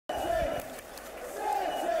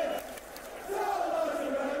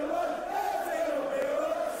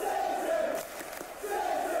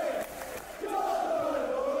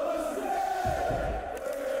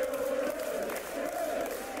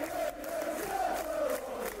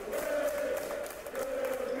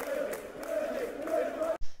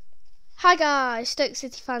Hi guys, Stoke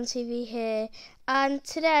City Fan TV here, and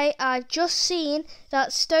today I've just seen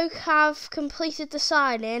that Stoke have completed the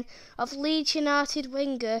signing of Leeds United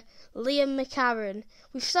winger Liam McCarron.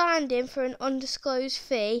 We've signed him for an undisclosed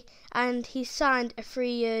fee and he's signed a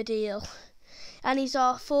 3-year deal. And he's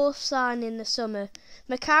our fourth sign in the summer.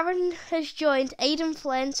 McCarron has joined Aden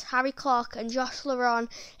Flint, Clarke and Josh Laurent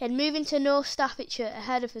in moving to North Staffordshire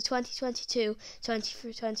ahead of the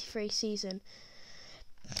 2022-2023 season.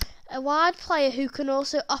 A wide player who can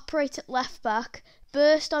also operate at left back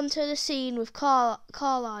burst onto the scene with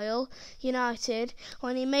Carlisle United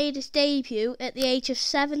when he made his debut at the age of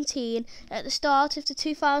 17 at the start of the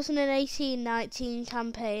 2018-19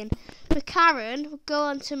 campaign. McCarron would go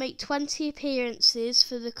on to make 20 appearances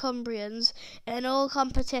for the Cumbrians in all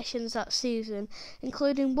competitions that season,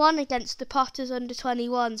 including one against the Potters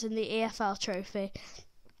U21s in the EFL Trophy.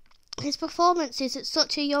 His performances at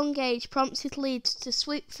such a young age prompted Leeds to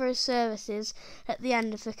swoop for his services at the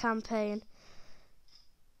end of the campaign,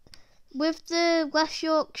 with the West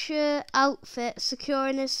Yorkshire outfit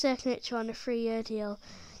securing his signature on a 3-year deal.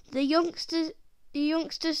 The youngster's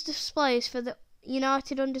displays for the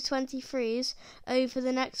United under-23s over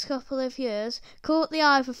the next couple of years caught the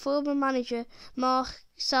eye of former manager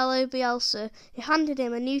Marcelo Bielsa, who handed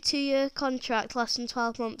him a new 2-year contract less than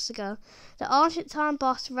 12 months ago. The Argentine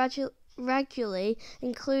boss regularly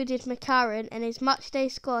included McCarron in his matchday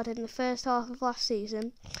squad in the first half of last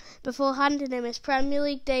season, before handing him his Premier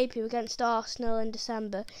League debut against Arsenal in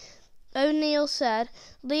December. O'Neill said,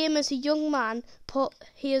 "Liam is a young man, but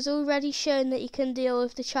he has already shown that he can deal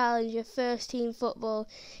with the challenge of first-team football.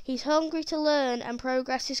 He's hungry to learn and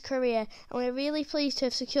progress his career, and we're really pleased to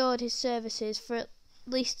have secured his services for at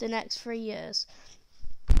least the next 3 years."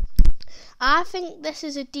 I think this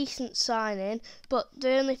is a decent signing, but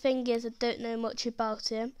the only thing is I don't know much about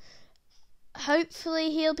him.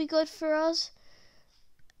 Hopefully he'll be good for us.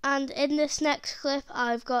 And in this next clip,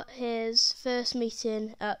 I've got his first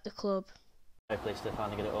meeting at the club. Very pleased to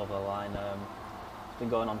finally get it over the line. It's been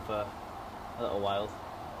going on for a little while.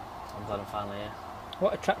 I'm glad I'm finally here.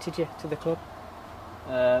 What attracted you to the club?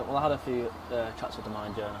 Well, I had a few chats with the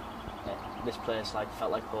manager. This place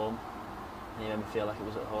felt like home. And he made me feel like it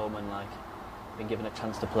was at home and been given a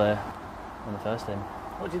chance to play on the first team.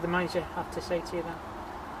 What did the manager have to say to you then?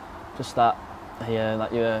 Just that here,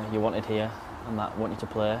 you wanted here, and that want you to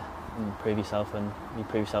play and prove yourself, and you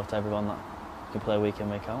prove yourself to everyone that you can play week in,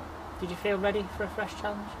 week out. Did you feel ready for a fresh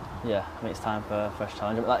challenge? Yeah, I mean, it's time for a fresh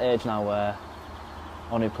challenge. I'm at that age now where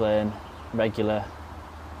I'm only playing regular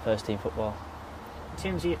first team football. In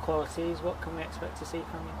terms of your qualities, what can we expect to see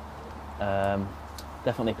from you?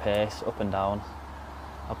 Definitely pace, up and down.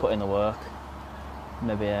 I'll put in the work,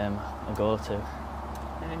 maybe a goal or two.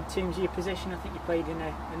 And in terms of your position, I think you played in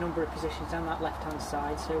a number of positions down that left-hand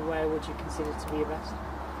side, so where would you consider to be your best?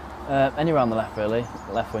 Anywhere on the left really,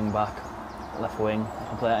 left wing back, left wing, I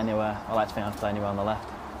can play it anywhere. I like to think I can play anywhere on the left.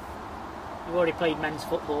 You've already played men's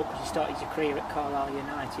football because you started your career at Carlisle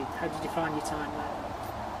United. How did you find your time there?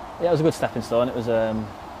 Yeah, it was a good stepping stone. It was it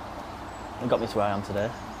got me to where I am today.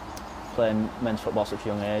 Playing men's football at such a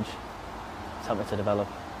young age, it's helped me to develop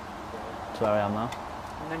to where I am now.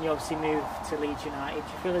 And then you obviously moved to Leeds United.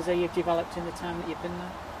 Do you feel as though you've developed in the time that you've been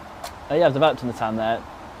there? Yeah, I've developed in the time there.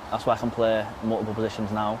 That's why I can play multiple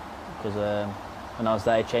positions now, because when I was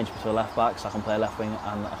there, I changed me to a left back, so I can play left wing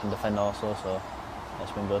and I can defend also, so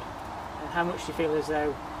it's been good. And how much do you feel as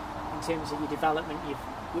though, in terms of your development,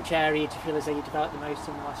 which area do you feel as though you developed the most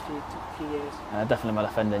in the last few years? Definitely my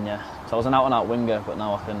defending, yeah. So I was an out-and-out winger, but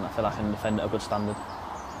now I feel I can defend at a good standard.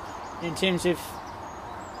 In terms of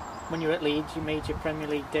when you were at Leeds, you made your Premier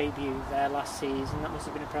League debut there last season. That must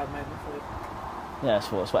have been a proud moment for you. Yeah, it's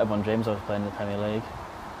what everyone dreams of, playing in the Premier League.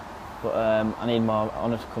 But I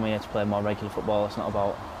want to come here to play more regular football. It's not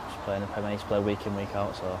about just playing in the Premier League, to play week in, week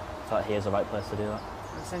out. So I feel like here's the right place to do that.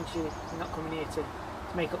 And essentially, you're not coming here to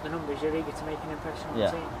make up the numbers, you're eager to make an impression on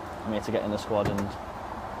the team. I'm here to get in the squad and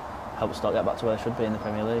help Stoke get back to where they should be in the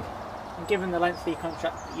Premier League. And given the lengthy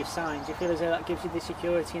contract that you've signed, do you feel as though that gives you the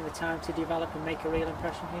security and the time to develop and make a real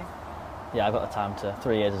impression here? Yeah, I've got the time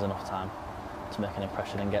 3 years is enough time to make an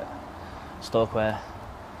impression and get Stoke where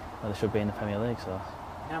they should be in the Premier League. So.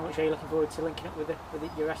 How much are you looking forward to linking up with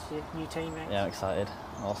your rest of your new teammates? Yeah, I'm excited.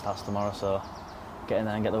 All starts tomorrow, so get in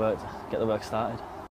there and get the work started.